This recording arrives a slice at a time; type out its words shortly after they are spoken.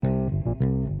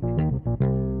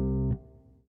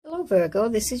Hello Virgo,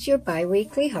 this is your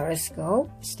bi-weekly horoscope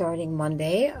starting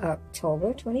Monday,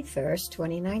 October 21st,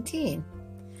 2019.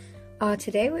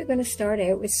 Today we're going to start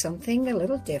out with something a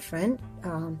little different,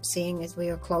 seeing as we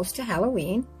are close to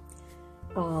Halloween.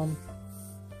 I'm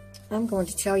going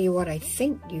to tell you what I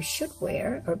think you should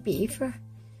wear or be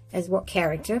as what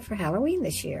character for Halloween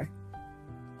this year.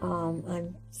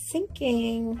 I'm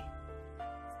thinking,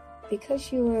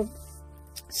 because you are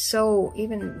so,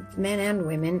 even men and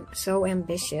women, so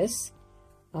ambitious,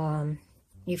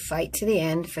 you fight to the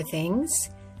end for things.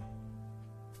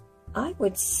 I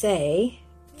would say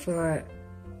for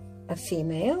a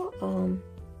female,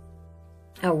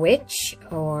 a witch,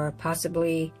 or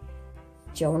possibly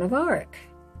Joan of Arc.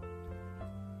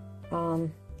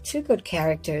 Two good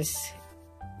characters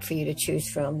for you to choose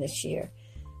from this year.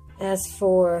 As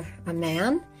for a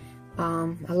man,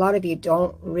 a lot of you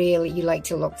you like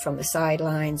to look from the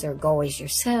sidelines or go as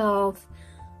yourself.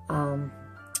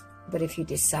 But if you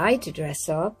decide to dress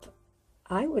up,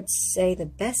 I would say the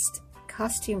best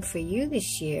costume for you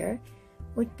this year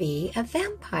would be a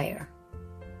vampire.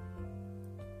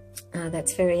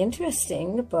 That's very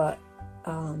interesting, but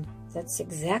that's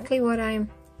exactly what I'm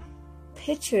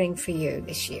picturing for you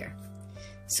this year.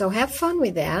 So have fun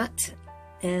with that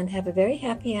and have a very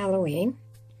happy Halloween.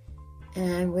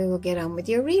 And we will get on with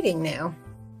your reading now.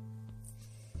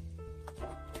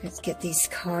 Let's get these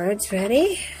cards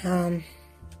ready. I'm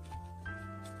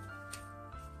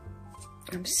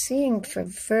seeing for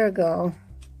Virgo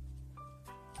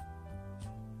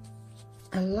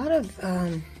a lot of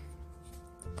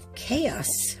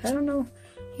chaos. I don't know.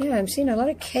 Yeah, I'm seeing a lot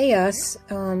of chaos.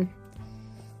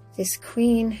 This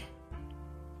Queen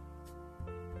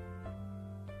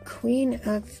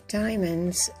of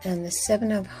Diamonds and the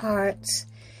Seven of Hearts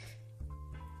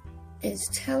is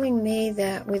telling me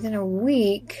that within a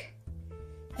week,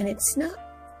 and it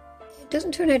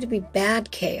doesn't turn out to be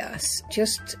bad chaos,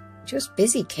 just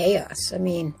busy chaos. I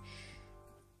mean,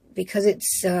 because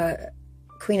it's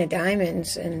Queen of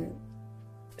Diamonds and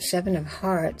Seven of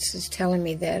Hearts is telling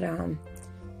me that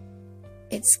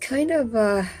it's kind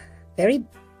of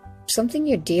something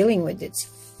you're dealing with. It's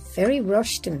very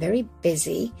rushed and very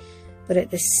busy, but at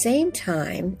the same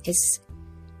time is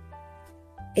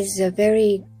a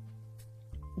very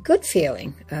good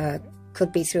feeling.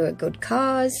 Could be through a good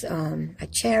cause, a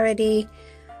charity,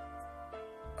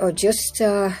 or just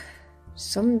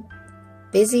some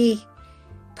busy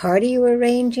party you're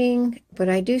arranging. But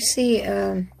I do see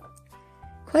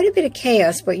quite a bit of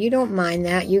chaos, but you don't mind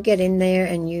that. You get in there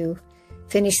and you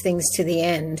finish things to the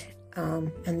end,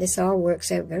 and this all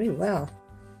works out very well.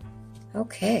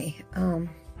 Okay,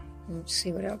 let's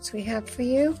see what else we have for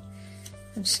you.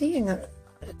 I'm seeing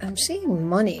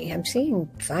money. I'm seeing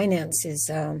finances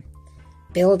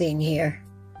building here.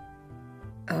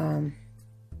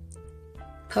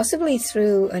 Possibly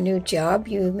through a new job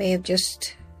you may have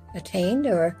just attained,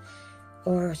 or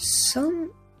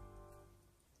some.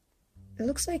 It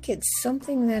looks like it's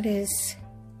something that is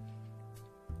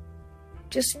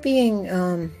just being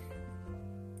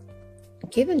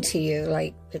given to you,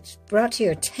 like it's brought to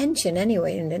your attention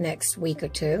anyway in the next week or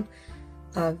two.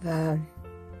 It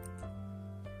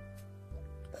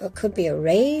could be a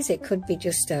raise, it could be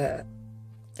just a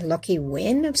lucky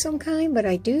win of some kind, but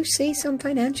I do see some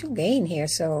financial gain here,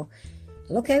 so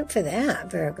look out for that,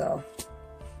 Virgo.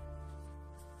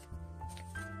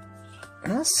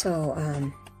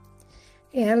 Also,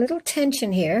 yeah, a little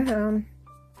tension here,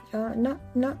 not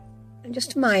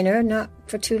just minor, not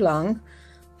for too long,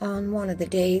 on one of the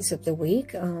days of the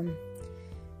week,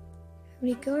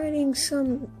 regarding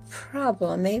some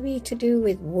problem, maybe to do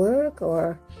with work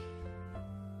or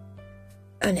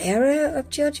an error of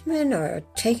judgment or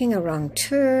taking a wrong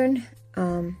turn,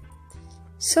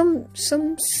 some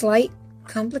slight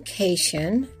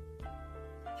complication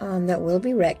that will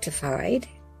be rectified.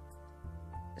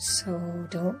 So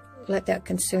don't let that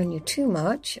concern you too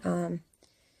much.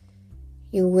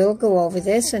 You will go over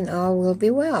this and all will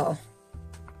be well.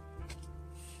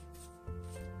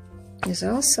 There's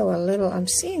also I'm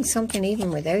seeing something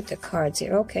even without the cards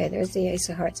here. Okay, there's the Ace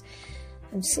of Hearts.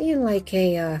 I'm seeing like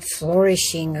a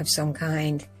flourishing of some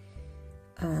kind.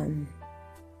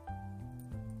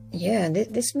 Yeah,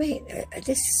 this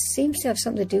seems to have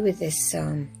something to do with this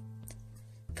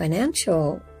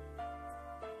financial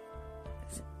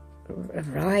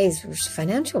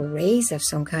raise of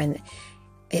some kind.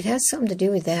 It has something to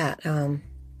do with that.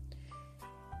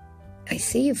 I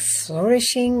see you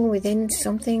flourishing within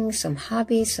something, some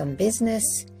hobby, some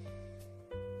business.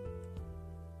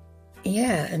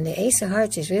 Yeah, and the Ace of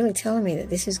Hearts is really telling me that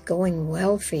this is going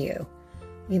well for you.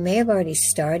 You may have already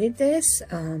started this,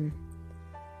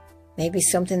 maybe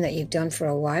something that you've done for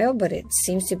a while, but it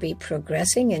seems to be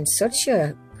progressing in such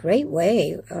a great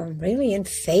way, really in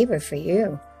favor for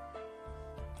you.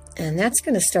 And that's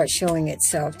going to start showing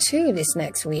itself too this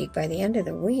next week, by the end of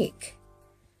the week.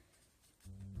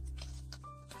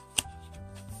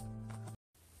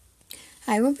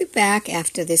 I will be back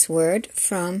after this word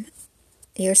from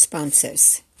your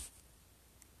sponsors.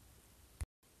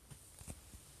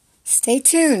 Stay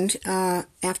tuned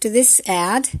after this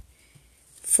ad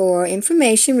for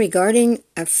information regarding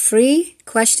a free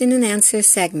question and answer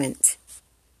segment.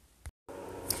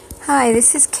 Hi,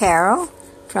 this is Carol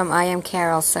from I Am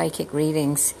Carol Psychic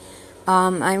Readings.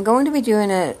 I'm going to be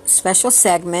doing a special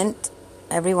segment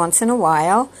every once in a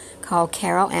while called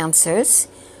Carol Answers.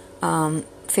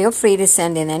 Feel free to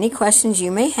send in any questions you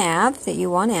may have that you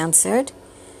want answered.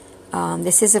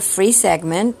 This is a free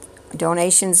segment.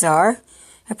 Donations are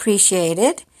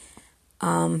appreciated,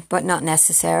 but not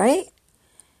necessary.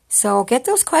 So get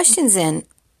those questions in,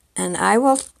 and I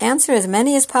will answer as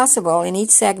many as possible in each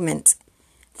segment.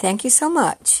 Thank you so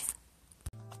much.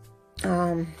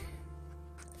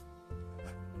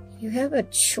 You have a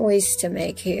choice to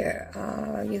make here.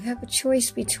 You have a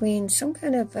choice between some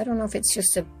kind of, I don't know if it's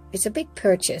just it's a big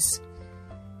purchase.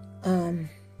 And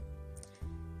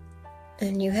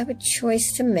you have a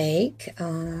choice to make.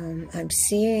 I'm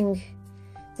seeing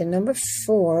the number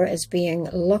 4 as being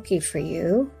lucky for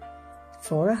you.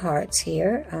 4 of Hearts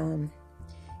here.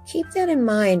 Keep that in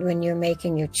mind when you're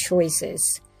making your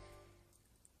choices.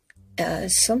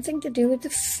 Something to do with the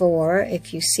 4,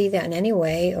 if you see that in any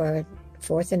way, or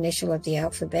 4th initial of the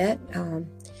alphabet,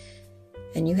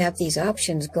 and you have these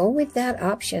options, go with that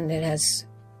option that has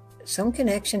some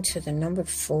connection to the number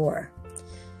 4.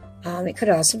 It could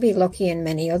also be lucky in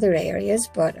many other areas,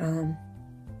 but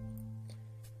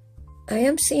I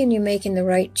am seeing you making the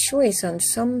right choice on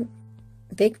some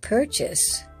big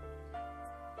purchase.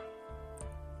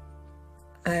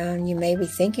 You may be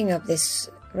thinking of this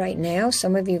right now.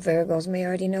 Some of you Virgos may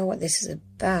already know what this is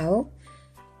about.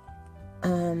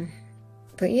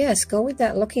 But yes, go with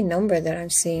that lucky number that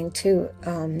I'm seeing too.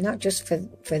 Not just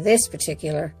for this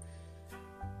particular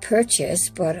purchase,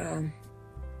 but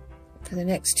for the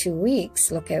next 2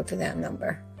 weeks, look out for that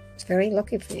number. It's very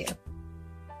lucky for you.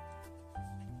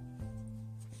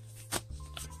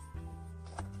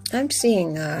 I'm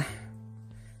seeing, I'm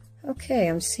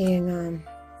seeing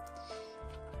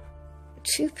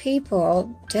 2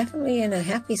 people definitely in a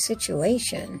happy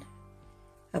situation,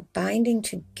 a binding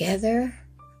together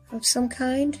of some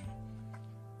kind.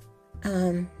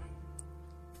 Very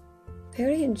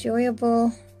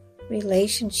enjoyable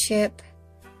relationship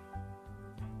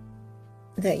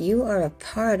that you are a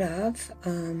part of,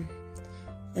 and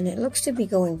it looks to be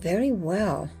going very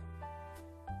well.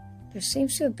 There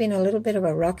seems to have been a little bit of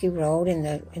a rocky road in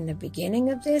the beginning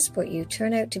of this, but you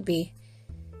turn out to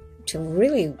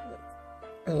really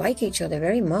like each other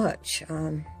very much.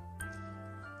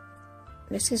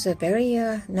 This is a very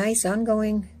nice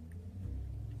ongoing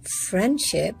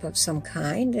friendship of some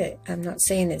kind. I'm not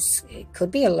saying it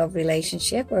could be a love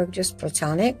relationship or just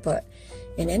platonic, but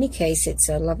in any case, it's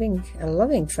a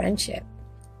loving friendship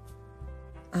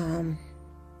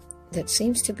that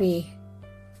seems to be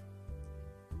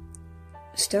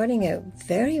starting out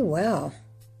very well.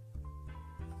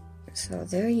 So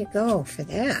there you go for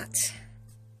that.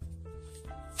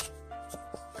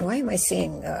 Why am I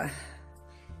seeing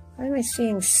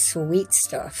sweet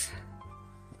stuff?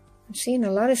 I'm seeing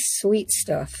a lot of sweet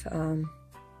stuff to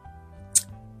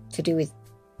do with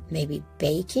maybe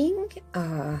baking,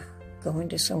 going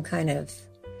to some kind of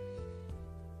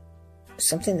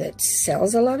something that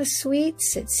sells a lot of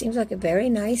sweets. It seems like a very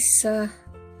nice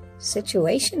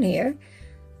situation here.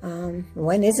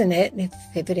 When isn't it,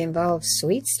 if it involves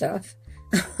sweet stuff?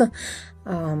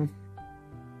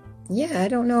 Yeah, I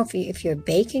don't know if you're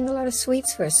baking a lot of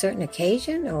sweets for a certain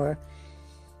occasion, or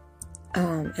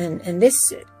and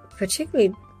this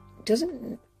particularly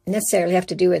doesn't necessarily have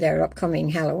to do with our upcoming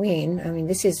Halloween. I mean,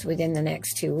 this is within the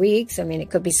next 2 weeks. I mean, it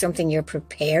could be something you're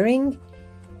preparing,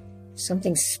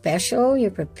 something special you're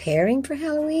preparing for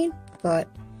Halloween, but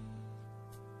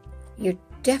it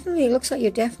looks like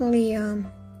you're definitely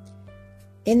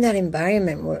in that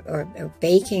environment or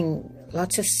baking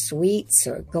lots of sweets,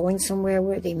 or going somewhere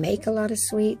where they make a lot of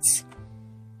sweets.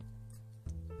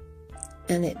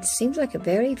 And it seems like a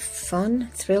very fun,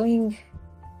 thrilling,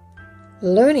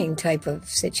 learning type of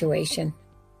situation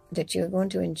that you're going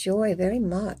to enjoy very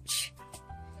much.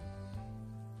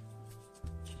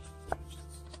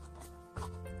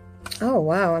 Oh,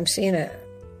 wow, I'm seeing a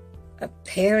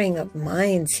pairing of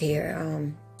minds here,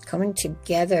 coming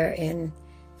together in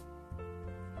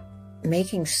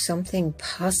making something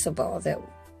possible that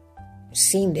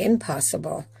seemed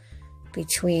impossible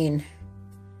between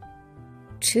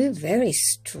two very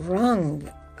strong,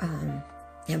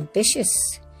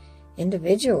 ambitious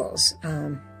individuals.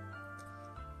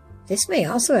 This may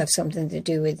also have something to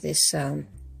do with this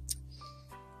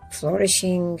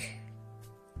flourishing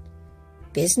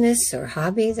business or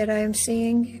hobby that I am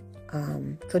seeing.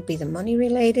 Could be the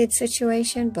money-related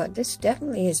situation, but this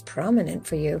definitely is prominent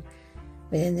for you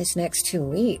within this next 2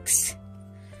 weeks.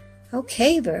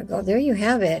 Okay, Virgo, there you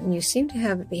have it. And you seem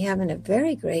to be having a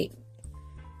very great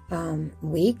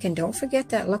week. And don't forget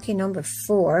that lucky number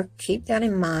 4. Keep that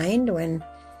in mind when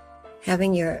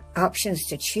having your options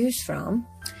to choose from.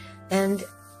 And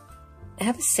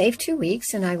have a safe 2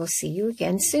 weeks, and I will see you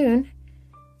again soon.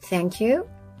 Thank you,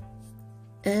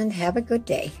 and have a good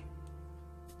day.